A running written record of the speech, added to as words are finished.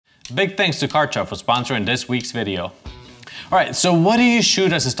Big thanks to Kartra for sponsoring this week's video. All right, so what do you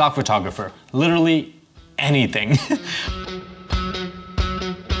shoot as a stock photographer? Literally anything.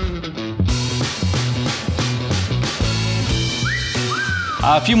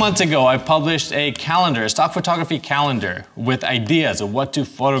 A few months ago, I published a calendar, a stock photography calendar, with ideas of what to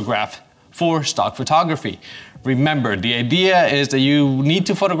photograph for stock photography. Remember, the idea is that you need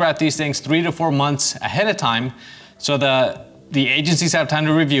to photograph these things 3 to 4 months ahead of time so that the agencies have time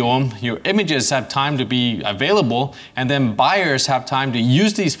to review them, your images have time to be available, and then buyers have time to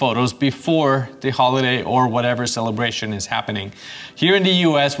use these photos before the holiday or whatever celebration is happening. Here in the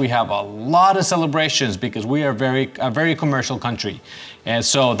US, we have a lot of celebrations because we are a very commercial country. And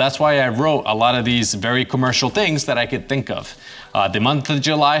so that's why I wrote a lot of these very commercial things that I could think of. The month of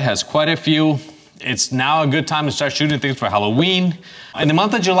July has quite a few. It's now a good time to start shooting things for Halloween. In the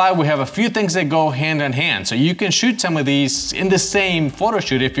month of July, we have a few things that go hand in hand. So you can shoot some of these in the same photo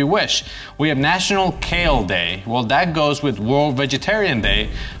shoot if you wish. We have National Kale Day. Well, that goes with World Vegetarian Day,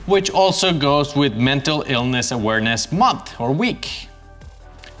 which also goes with Mental Illness Awareness Month or Week.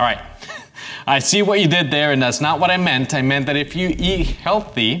 All right, I see what you did there, and that's not what I meant. I meant that if you eat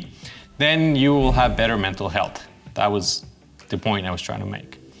healthy, then you will have better mental health. That was the point I was trying to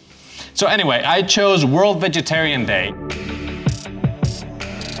make. So anyway, I chose World Vegetarian Day.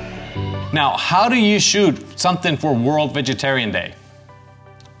 Now, how do you shoot something for World Vegetarian Day?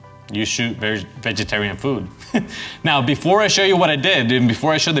 You shoot vegetarian food. Now, before I show you what I did, and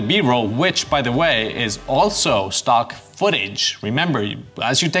before I show the B-roll, which, by the way, is also stock footage. Remember,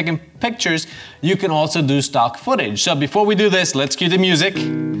 as you're taking pictures, you can also do stock footage. So before we do this, let's cue the music.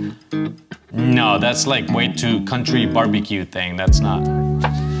 No, that's like way too country barbecue thing. That's not.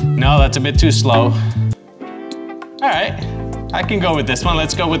 No, that's a bit too slow. All right, I can go with this one.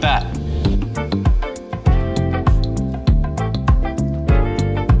 Let's go with that.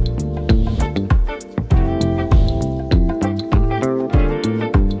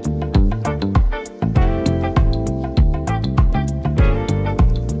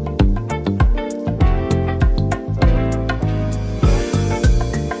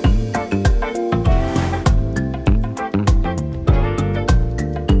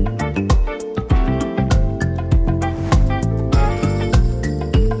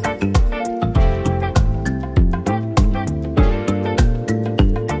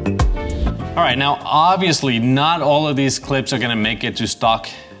 All right, now obviously not all of these clips are gonna make it to stock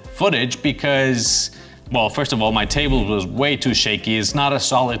footage because, well, first of all, my table was way too shaky. It's not a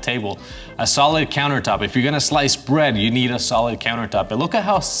solid table. A solid countertop. If you're gonna slice bread, you need a solid countertop. But look at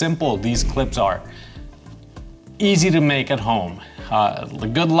how simple these clips are. Easy to make at home.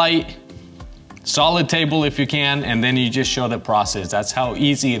 Good light, solid table if you can, and then you just show the process. That's how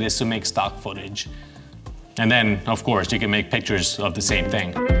easy it is to make stock footage. And then, of course, you can make pictures of the same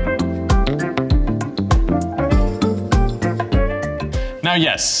thing. Now,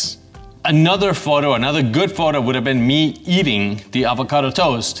 yes, another good photo would have been me eating the avocado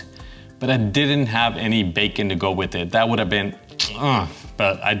toast, but I didn't have any bacon to go with it. That would have been,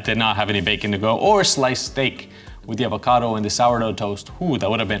 but I did not have any bacon to go, or sliced steak with the avocado and the sourdough toast. Ooh, that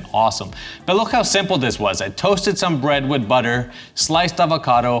would have been awesome. But look how simple this was. I toasted some bread with butter, sliced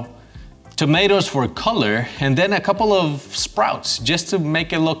avocado, tomatoes for color, and then a couple of sprouts just to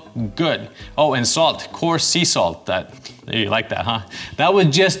make it look good. Oh, and salt, coarse sea salt. You like that, huh? That was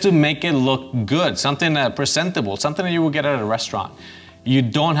just to make it look good, something presentable, something that you would get at a restaurant. You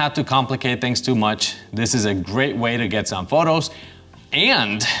don't have to complicate things too much. This is a great way to get some photos.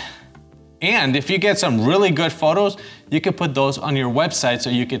 And if you get some really good photos, you can put those on your website so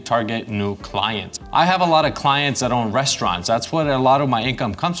you can target new clients. I have a lot of clients that own restaurants. That's what a lot of my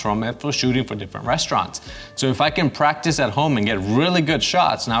income comes from, for shooting for different restaurants. So if I can practice at home and get really good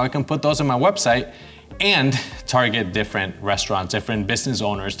shots, now I can put those on my website and target different restaurants, different business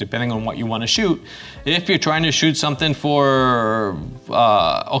owners, depending on what you want to shoot. If you're trying to shoot something for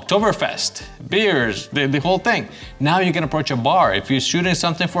Oktoberfest, beers, the whole thing, now you can approach a bar. If you're shooting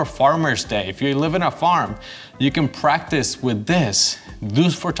something for Farmer's Day, if you live in a farm, you can practice with this,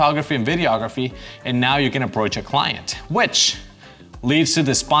 do photography and videography, and now you can approach a client, which leads to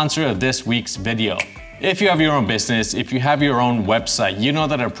the sponsor of this week's video. If you have your own business, if you have your own website, you know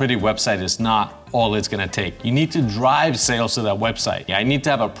that a pretty website is not all it's gonna take. You need to drive sales to that website. I need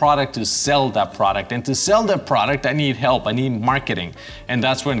to have a product to sell that product, and to sell that product, I need help, I need marketing. And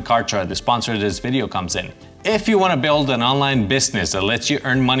that's when Kartra, the sponsor of this video, comes in. If you wanna build an online business that lets you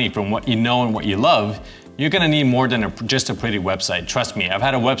earn money from what you know and what you love, you're gonna need more than just a pretty website. Trust me, I've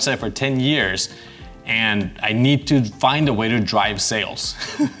had a website for 10 years, and I need to find a way to drive sales.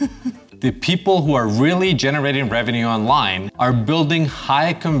 The people who are really generating revenue online are building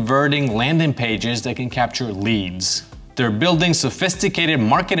high converting landing pages that can capture leads. They're building sophisticated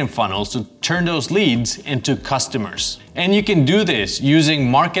marketing funnels to turn those leads into customers. And you can do this using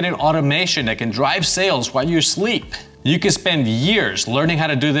marketing automation that can drive sales while you sleep. You can spend years learning how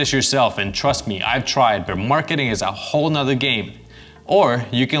to do this yourself, and trust me, I've tried, but marketing is a whole nother game. Or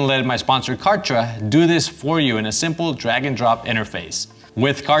you can let my sponsor Kartra do this for you in a simple drag and drop interface.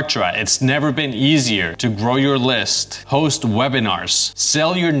 With Kartra, it's never been easier to grow your list, host webinars,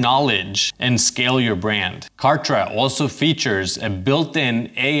 sell your knowledge, and scale your brand. Kartra also features a built-in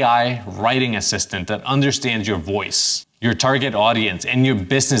AI writing assistant that understands your voice, your target audience, and your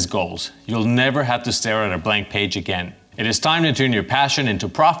business goals. You'll never have to stare at a blank page again. It is time to turn your passion into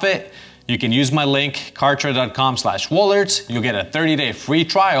profit. You can use my link, kartra.com/Wollertz. You'll get a 30-day free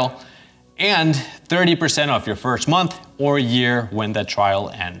trial and 30% off your first month or year when that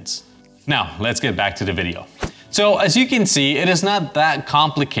trial ends. Now, let's get back to the video. So as you can see, it is not that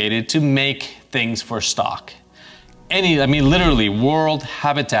complicated to make things for stock. Literally World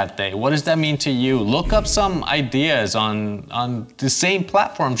Habitat Day. What does that mean to you? Look up some ideas on the same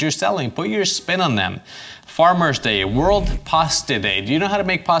platforms you're selling. Put your spin on them. Farmer's Day, World Pasta Day. Do you know how to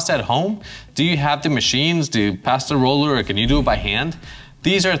make pasta at home? Do you have the machines, the pasta roller, or can you do it by hand?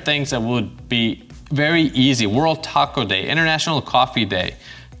 These are things that would be very easy. World Taco Day, International Coffee Day,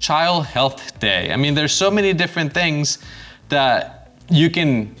 Child Health Day. There's so many different things that you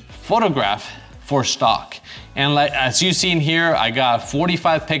can photograph for stock. And as you've seen here, I got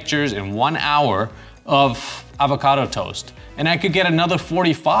 45 pictures in 1 hour of avocado toast. And I could get another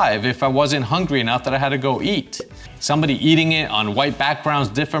 45 if I wasn't hungry enough that I had to go eat. Somebody eating it on white backgrounds,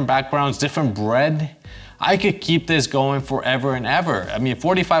 different bread. I could keep this going forever and ever.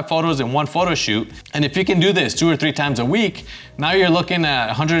 45 photos in one photo shoot. And if you can do this 2 or 3 times a week, now you're looking at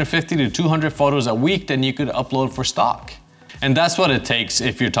 150 to 200 photos a week that you could upload for stock. And that's what it takes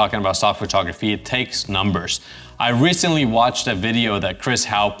if you're talking about stock photography. It takes numbers. I recently watched a video that Chris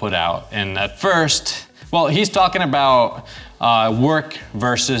Howe put out. And at first, well, he's talking about work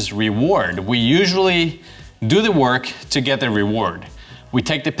versus reward. We usually do the work to get the reward. We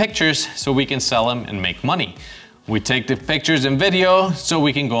take the pictures so we can sell them and make money. We take the pictures and video so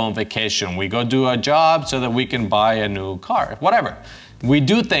we can go on vacation. We go do a job so that we can buy a new car, whatever. We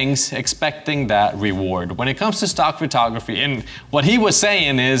do things expecting that reward. When it comes to stock photography, and what he was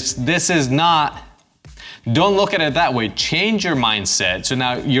saying is, don't look at it that way. Change your mindset. So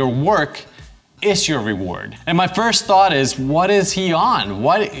now your work is your reward. And my first thought is, what is he on?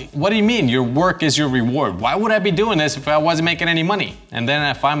 What do you mean your work is your reward? Why would I be doing this if I wasn't making any money? And then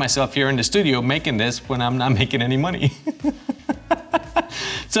I find myself here in the studio making this when I'm not making any money.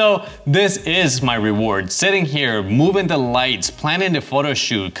 So this is my reward. Sitting here, moving the lights, planning the photo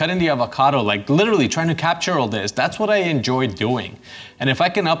shoot, cutting the avocado, literally trying to capture all this. That's what I enjoy doing. And if I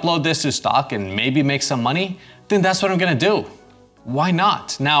can upload this to stock and maybe make some money, then that's what I'm gonna do. Why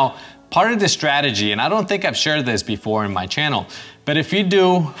not? Now, part of the strategy, and I don't think I've shared this before in my channel, but if you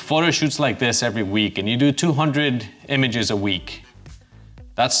do photo shoots like this every week and you do 200 images a week,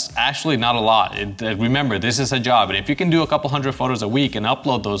 that's actually not a lot. Remember, this is a job, and if you can do a couple hundred photos a week and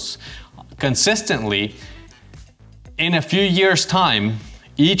upload those consistently, in a few years' time,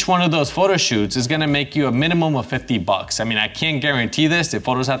 each one of those photo shoots is gonna make you a minimum of 50 bucks. I can't guarantee this, the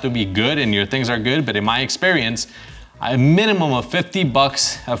photos have to be good and your things are good, but in my experience, a minimum of 50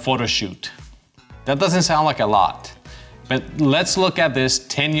 bucks a photo shoot. That doesn't sound like a lot, but let's look at this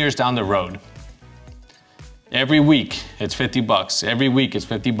 10 years down the road. Every week it's 50 bucks, every week it's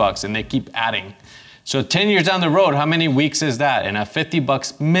 50 bucks, and they keep adding. So 10 years down the road, how many weeks is that? And at 50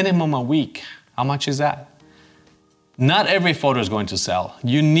 bucks minimum a week, how much is that? Not every photo is going to sell.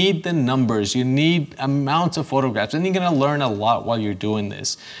 You need the numbers, you need amounts of photographs, and you're gonna learn a lot while you're doing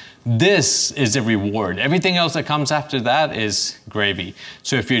this. This is a reward. Everything else that comes after that is gravy.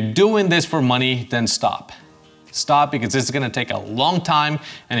 So if you're doing this for money, then stop. Stop, because this is gonna take a long time,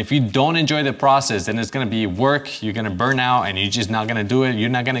 and if you don't enjoy the process, then it's gonna be work, you're gonna burn out, and you're just not gonna do it. You're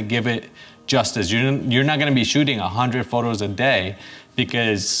not gonna give it justice. You're not gonna be shooting 100 photos a day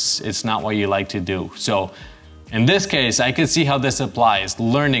because it's not what you like to do. So in this case, I could see how this applies.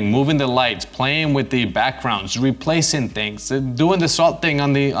 Learning, moving the lights, playing with the backgrounds, replacing things, doing the salt thing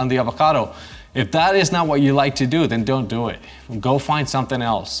on the avocado. If that is not what you like to do, then don't do it. Go find something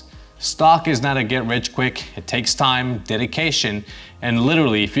else. Stock is not a get rich quick. It takes time, dedication, and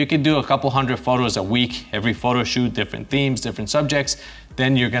literally, if you could do a couple hundred photos a week, every photo shoot, different themes, different subjects,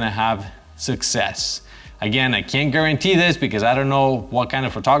 then you're gonna have success. Again, I can't guarantee this because I don't know what kind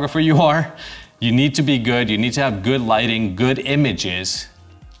of photographer you are. You need to be good, you need to have good lighting, good images,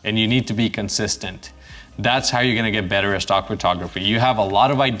 and you need to be consistent. That's how you're gonna get better at stock photography. You have a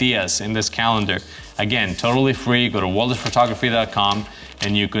lot of ideas in this calendar. Again, totally free. Go to wollertzphotography.com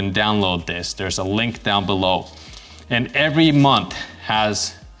and you can download this. There's a link down below. And every month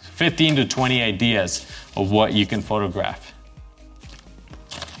has 15 to 20 ideas of what you can photograph.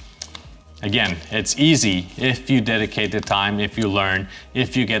 Again, it's easy if you dedicate the time, if you learn,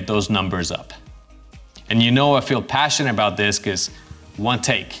 if you get those numbers up. And you know I feel passionate about this because one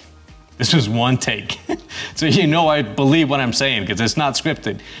take. This was one take. So you know I believe what I'm saying because it's not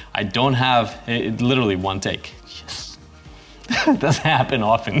scripted. I don't have it, literally one take. Yes. Doesn't happen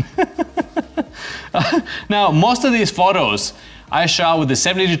often. Now, most of these photos I shot with the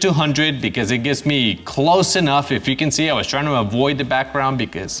 70-200 because it gets me close enough. If you can see, I was trying to avoid the background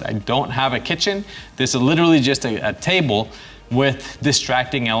because I don't have a kitchen. This is literally just a table with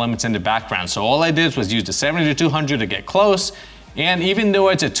distracting elements in the background. So all I did was use the 70-200 to get close. And even though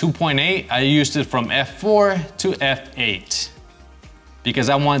it's a 2.8, I used it from f4 to f8 because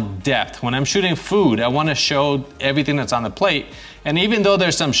I want depth. When I'm shooting food, I want to show everything that's on the plate. And even though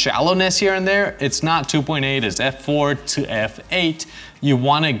there's some shallowness here and there, it's not 2.8, it's f4 to f8. You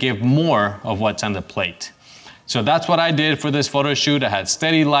want to give more of what's on the plate. So that's what I did for this photo shoot. I had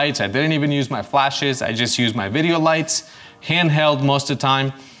steady lights. I didn't even use my flashes. I just used my video lights, handheld most of the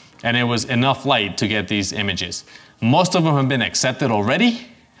time, and it was enough light to get these images. Most of them have been accepted already,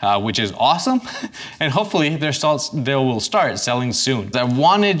 which is awesome. And hopefully they will start selling soon. I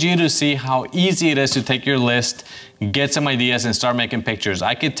wanted you to see how easy it is to take your list, get some ideas and start making pictures.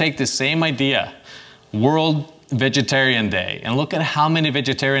 I could take the same idea, World Vegetarian Day, and look at how many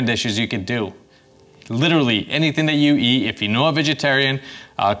vegetarian dishes you could do. Literally anything that you eat. If you know a vegetarian,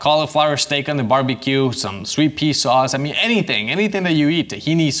 cauliflower steak on the barbecue, some sweet pea sauce, I mean anything that you eat,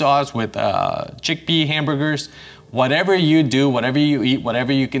 tahini sauce with chickpea hamburgers, whatever you do, whatever you eat,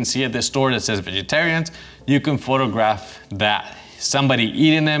 whatever you can see at the store that says vegetarians, you can photograph that. Somebody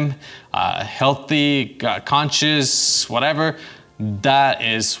eating them, healthy, conscious, whatever, that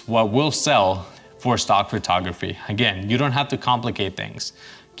is what will sell for stock photography. Again, you don't have to complicate things.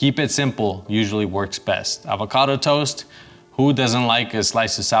 Keep it simple, usually works best. Avocado toast, who doesn't like a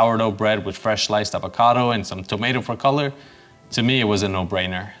slice of sourdough bread with fresh sliced avocado and some tomato for color? To me, it was a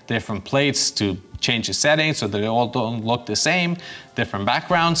no-brainer. Different plates to change the settings so that they all don't look the same, different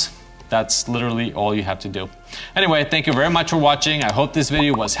backgrounds. That's literally all you have to do. Anyway, thank you very much for watching. I hope this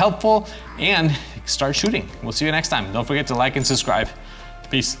video was helpful and start shooting. We'll see you next time. Don't forget to like and subscribe.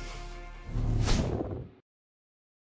 Peace.